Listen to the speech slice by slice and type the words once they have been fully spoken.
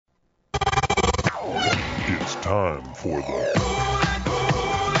It's time for the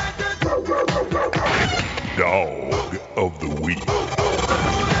Dog of the Week.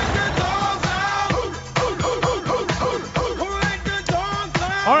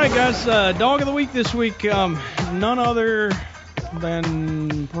 All right, guys, Dog of the Week this week, none other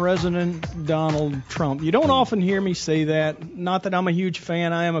than President Donald Trump. You don't often hear me say that. Not that I'm a huge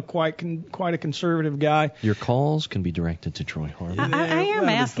fan. I am quite a conservative guy. Your calls can be directed to Troy Harvey. I am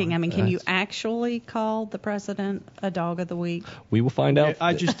asking. I mean, can you actually call the president a Dog of the Week? We will find out.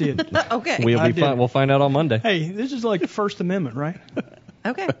 I just did. Okay. We'll find out on Monday. Hey, this is like the First Amendment, right?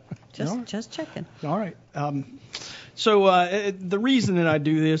 Okay. Just checking. All right. So the reason that I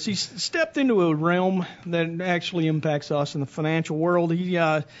do this, he's stepped into a realm that actually impacts us in the financial world. He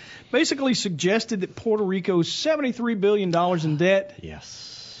basically suggested that Puerto Rico's $73 billion in debt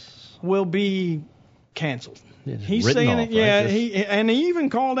will be canceled. He's saying it, yeah. Right? He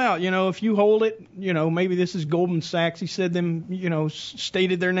even called out, if you hold it, maybe this is Goldman Sachs. He said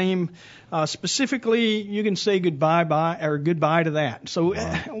stated their name specifically. You can say goodbye to that. So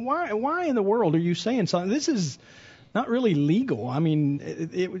why in the world are you saying something? This is not really legal. I mean,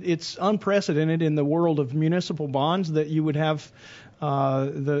 it's unprecedented in the world of municipal bonds that you would have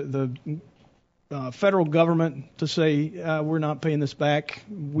the federal government to say we're not paying this back.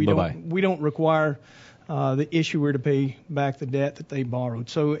 We don't require the issuer to pay back the debt that they borrowed.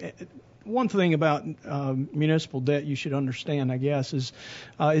 So one thing about municipal debt you should understand, I guess, is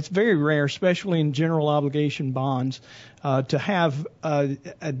it's very rare, especially in general obligation bonds, to have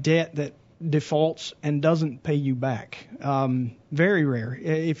a debt that defaults and doesn't pay you back. Very rare.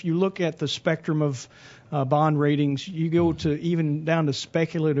 If you look at the spectrum of bond ratings, you go to even down to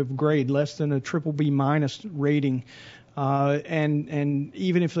speculative grade, less than a triple B minus rating. And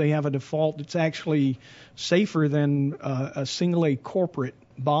even if they have a default, it's actually safer than a single A corporate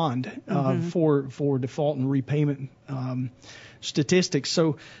bond for default and repayment statistics.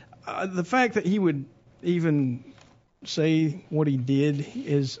 So the fact that he would even say what he did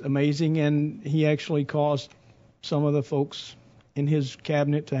is amazing, and he actually caused some of the folks in his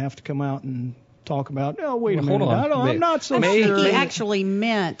cabinet to have to come out and talk about, wait a minute, I'm not so sure. He actually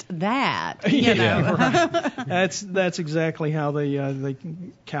meant that. Right. That's exactly how they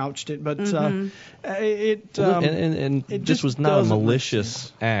couched it. But this was not a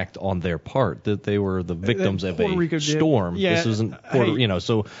malicious act on their part, that they were the victims of a storm. Yeah, this isn't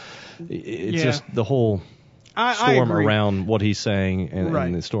so it's just the whole storm around what he's saying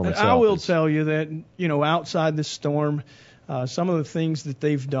and the storm itself. I will tell you that, outside this storm, some of the things that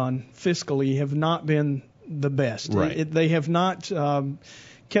they've done fiscally have not been the best. Right. They have not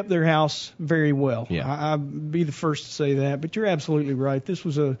kept their house very well. Yeah. I'd be the first to say that. But you're absolutely right. This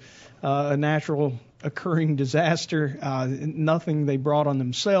was a natural occurring disaster. Nothing they brought on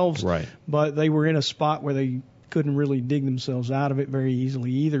themselves. Right. But they were in a spot where they couldn't really dig themselves out of it very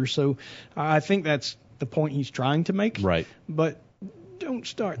easily either. So I think that's the point he's trying to make. Right. But don't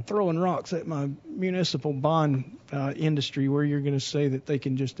start throwing rocks at my municipal bond industry where you're going to say that they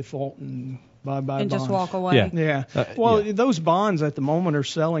can just default and buy bonds. Just walk away. Yeah. Those bonds at the moment are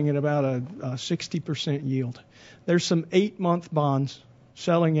selling at about a 60% yield. There's some 8-month bonds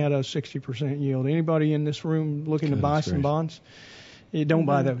selling at a 60% yield. Anybody in this room looking to buy some bonds? You don't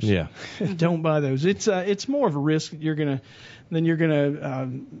buy those. Yeah. Don't buy those. It's more of a risk that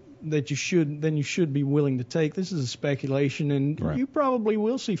you should be willing to take. This is a speculation, and you probably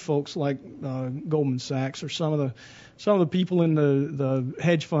will see folks like Goldman Sachs or some of the people in the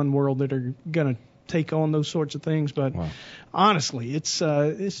hedge fund world that are going to take on those sorts of things. But honestly, it's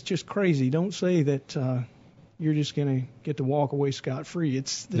just crazy. Don't say that you're just going to get to walk away scot-free.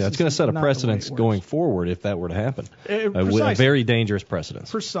 It's going to set a precedence going forward if that were to happen. A very dangerous precedence.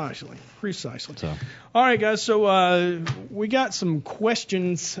 Precisely. So. All right, guys. So we got some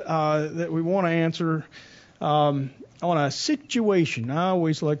questions that we want to answer on a situation. I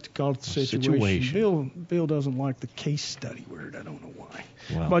always like to call it the situation. Bill doesn't like the case study word. I don't know why.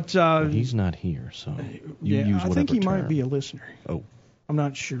 Well, but he's not here, so you use whatever I think he term. might be a listener. Oh. I'm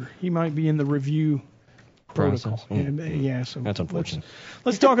not sure. He might be in the review protocol. So that's unfortunate.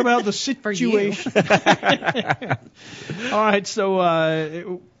 Let's talk about the situation. All right,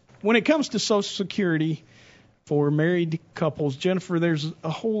 so when it comes to Social Security for married couples, Jennifer, there's a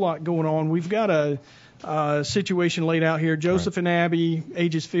whole lot going on. We've got a situation laid out here. Joseph and Abby,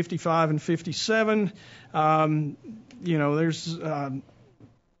 ages 55 and 57. There's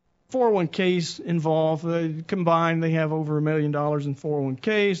 401ks involved. Combined, they have over $1 million in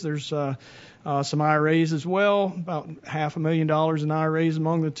 401ks. There's some IRAs as well, about $500,000 in IRAs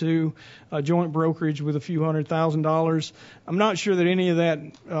among the two, joint brokerage with a few $100,000. I'm not sure that any of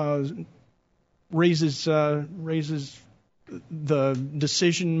that raises the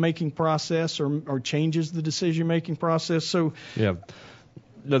decision-making process or changes the decision-making process. So yeah,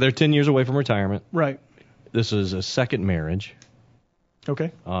 no, they're 10 years away from retirement. Right. This is a second marriage.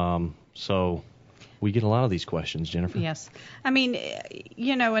 Okay. So we get a lot of these questions, Jennifer. Yes. I mean,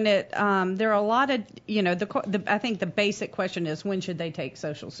 and there are a lot of, I think the basic question is, when should they take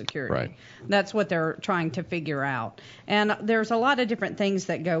Social Security? Right. That's what they're trying to figure out. And there's a lot of different things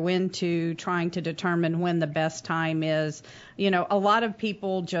that go into trying to determine when the best time is. A lot of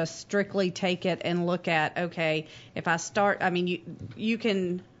people just strictly take it and look at, okay, if I start, you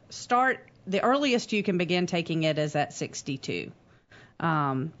can start, the earliest you can begin taking it is at 62.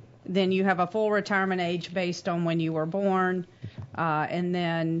 Then you have a full retirement age based on when you were born, and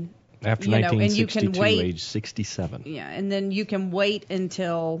then after and 1962, you can wait, age 67. Yeah, and then you can wait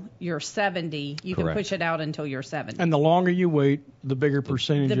until you're 70. You Correct. can push it out until you're 70. And the longer you wait, the bigger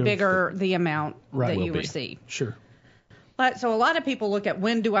percentage. The bigger the amount that you receive. Sure. So a lot of people look at,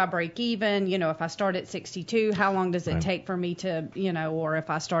 when do I break even? If I start at 62, how long does it take for me to, or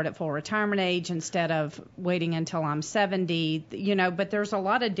if I start at full retirement age instead of waiting until I'm 70, but there's a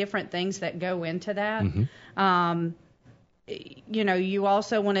lot of different things that go into that. Mm-hmm. You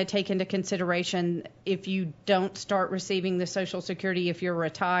also want to take into consideration, if you don't start receiving the Social Security, if you're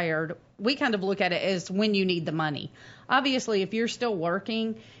retired, we kind of look at it as when you need the money. Obviously, if you're still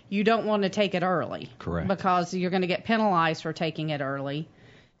working, you don't want to take it early. Correct. Because you're going to get penalized for taking it early.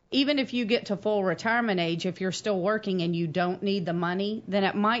 Even if you get to full retirement age, if you're still working and you don't need the money, then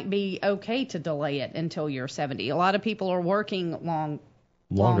it might be okay to delay it until you're 70. A lot of people are working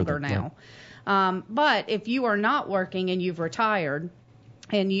longer now. But if you are not working and you've retired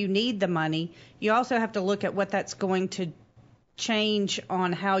and you need the money, you also have to look at what that's going to change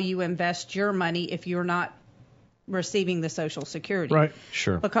on how you invest your money if you're not receiving the Social Security. Right.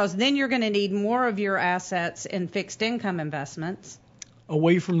 Sure. Because then you're going to need more of your assets in fixed income investments.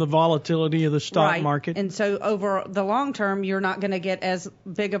 Away from the volatility of the stock market. And so over the long term, you're not going to get as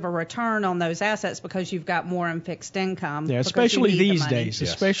big of a return on those assets because you've got more in fixed income. Yeah, especially these days, yes.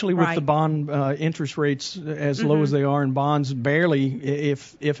 especially with the bond interest rates as low as they are, and bonds barely,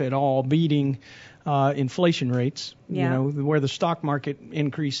 if at all, beating inflation rates. Yeah. Where the stock market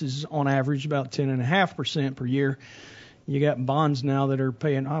increases on average about 10.5% per year. You got bonds now that are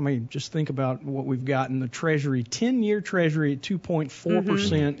paying, just think about what we've got in the Treasury. 10-year Treasury at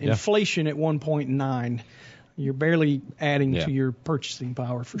 2.4%, inflation at 1.9%. You're barely adding to your purchasing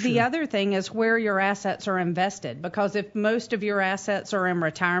power for sure. The other thing is where your assets are invested, because if most of your assets are in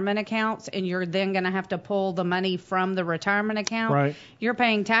retirement accounts and you're then going to have to pull the money from the retirement account, you're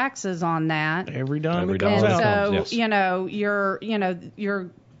paying taxes on that. Every dime it dollar comes out. So,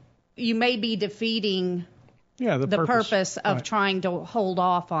 you may be defeating the purpose of trying to hold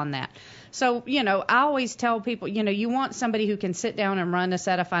off on that. So, I always tell people, you want somebody who can sit down and run a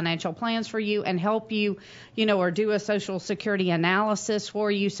set of financial plans for you and help you, or do a Social Security analysis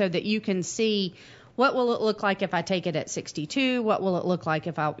for you so that you can see what will it look like if I take it at 62? What will it look like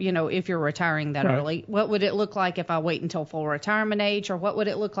if if you're retiring that early? What would it look like if I wait until full retirement age? Or what would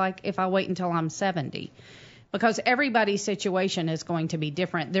it look like if I wait until I'm 70? Because everybody's situation is going to be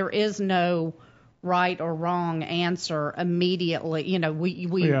different. There is no right or wrong answer immediately.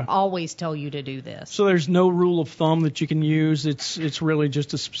 We always tell you to do this. So there's no rule of thumb that you can use. It's really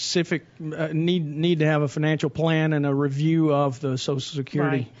just a specific need to have a financial plan and a review of the Social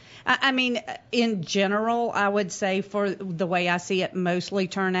Security. Right. In general, I would say, for the way I see it mostly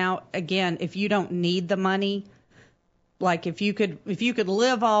turn out, again, if you don't need the money, like if you could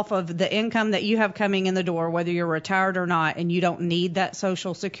live off of the income that you have coming in the door, whether you're retired or not, and you don't need that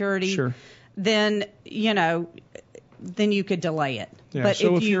Social Security, then you could delay it. Yeah, but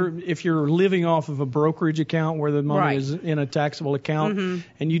so if you're living off of a brokerage account where the money is in a taxable account,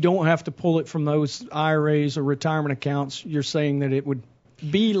 and you don't have to pull it from those IRAs or retirement accounts, you're saying that it would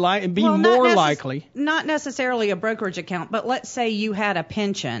be more likely. Not necessarily a brokerage account, but let's say you had a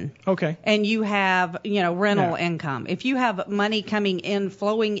pension. Okay. And you have, rental income. If you have money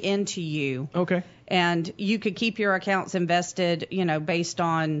flowing into you. Okay. And you could keep your accounts invested, based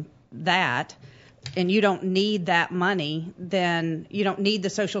on that, and you don't need that money, then you don't need the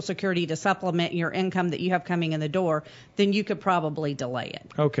Social Security to supplement your income that you have coming in the door, then you could probably delay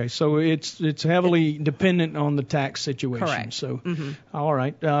it. Okay, so it's heavily dependent on the tax situation. Correct. So, all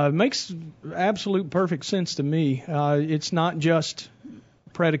right, makes absolute perfect sense to me. It's not just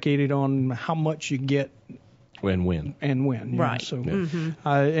predicated on how much you get And when. Right. So,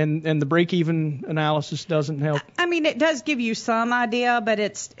 and the break-even analysis doesn't help. I mean, it does give you some idea, but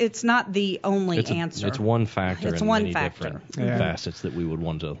it's not the only answer. It's one factor in many different facets that we would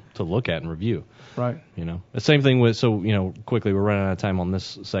want to look at and review. Right. The same thing with, quickly, we're running out of time on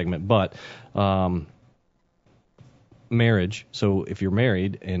this segment, but marriage. So if you're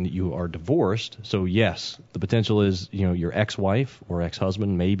married and you are divorced, so yes, the potential is, your ex-wife or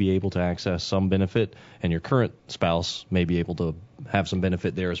ex-husband may be able to access some benefit, and your current spouse may be able to have some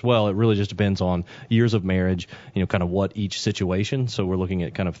benefit there as well. It really just depends on years of marriage, kind of what each situation. So we're looking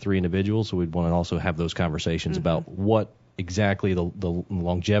at kind of 3 individuals, so we'd want to also have those conversations about what exactly the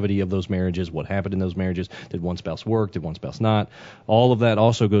longevity of those marriages, what happened in those marriages, did one spouse work, did one spouse not, all of that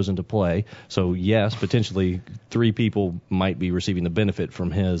also goes into play. So yes, potentially 3 people might be receiving the benefit from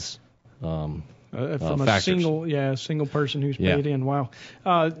his from factors. a single person who's paid in. Wow.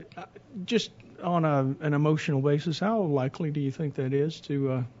 Just on an emotional basis, how likely do you think that is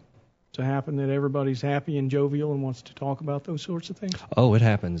to happen, that everybody's happy and jovial and wants to talk about those sorts of things? Oh, it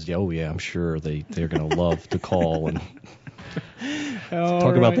happens. Oh, yeah, I'm sure they're going to love to call and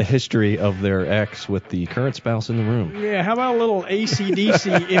talk about the history of their ex with the current spouse in the room. Yeah, how about a little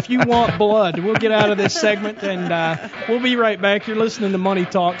AC/DC, If You Want Blood? We'll get out of this segment, and we'll be right back. You're listening to Money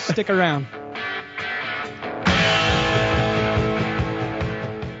Talk. Stick around.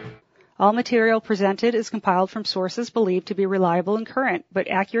 All material presented is compiled from sources believed to be reliable and current, but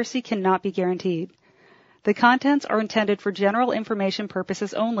accuracy cannot be guaranteed. The contents are intended for general information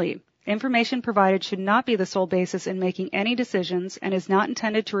purposes only. Information provided should not be the sole basis in making any decisions and is not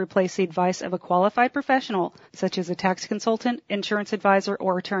intended to replace the advice of a qualified professional, such as a tax consultant, insurance advisor,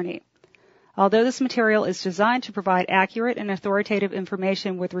 or attorney. Although this material is designed to provide accurate and authoritative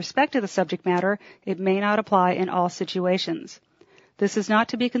information with respect to the subject matter, it may not apply in all situations. This is not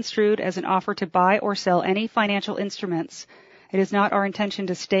to be construed as an offer to buy or sell any financial instruments. It is not our intention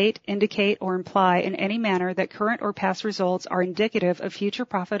to state, indicate, or imply in any manner that current or past results are indicative of future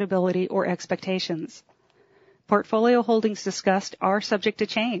profitability or expectations. Portfolio holdings discussed are subject to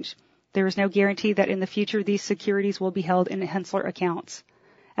change. There is no guarantee that in the future these securities will be held in Henssler accounts.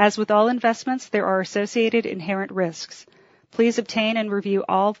 As with all investments, there are associated inherent risks. Please obtain and review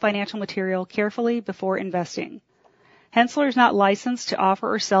all financial material carefully before investing. Henssler is not licensed to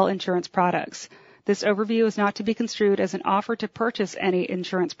offer or sell insurance products. This overview is not to be construed as an offer to purchase any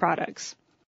insurance products.